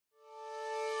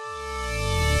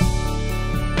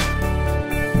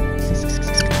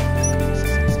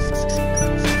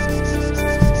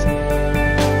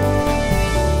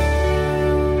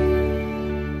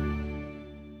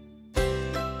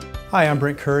Hi, I'm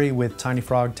Brent Curry with Tiny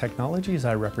Frog Technologies.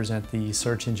 I represent the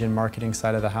search engine marketing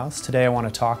side of the house. Today I want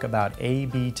to talk about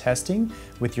A/B testing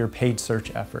with your paid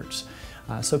search efforts.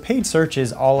 So paid search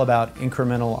is all about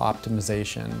incremental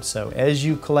optimization. So as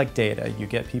you collect data, you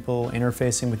get people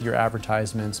interfacing with your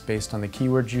advertisements based on the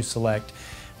keywords you select.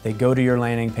 They go to your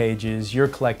landing pages, you're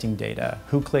collecting data.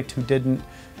 Who clicked, who didn't,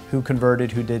 who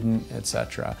converted, who didn't,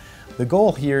 etc. The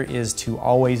goal here is to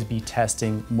always be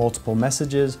testing multiple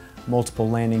messages, multiple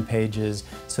landing pages,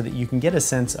 so that you can get a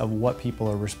sense of what people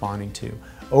are responding to.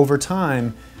 Over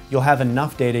time, you'll have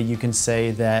enough data you can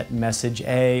say that message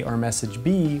A or message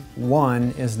B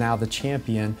won is now the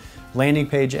champion. Landing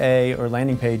page A or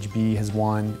landing page B has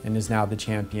won and is now the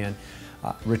champion.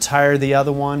 Retire the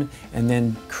other one and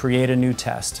then create a new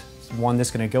test. One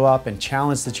that's going to go up and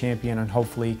challenge the champion and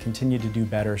hopefully continue to do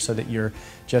better so that you're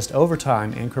just over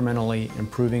time incrementally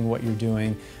improving what you're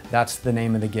doing. That's the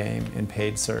name of the game in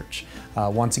paid search.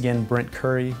 Once again, Brent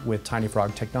Curry with Tiny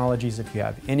Frog Technologies. If you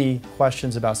have any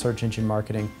questions about search engine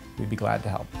marketing, we'd be glad to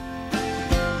help.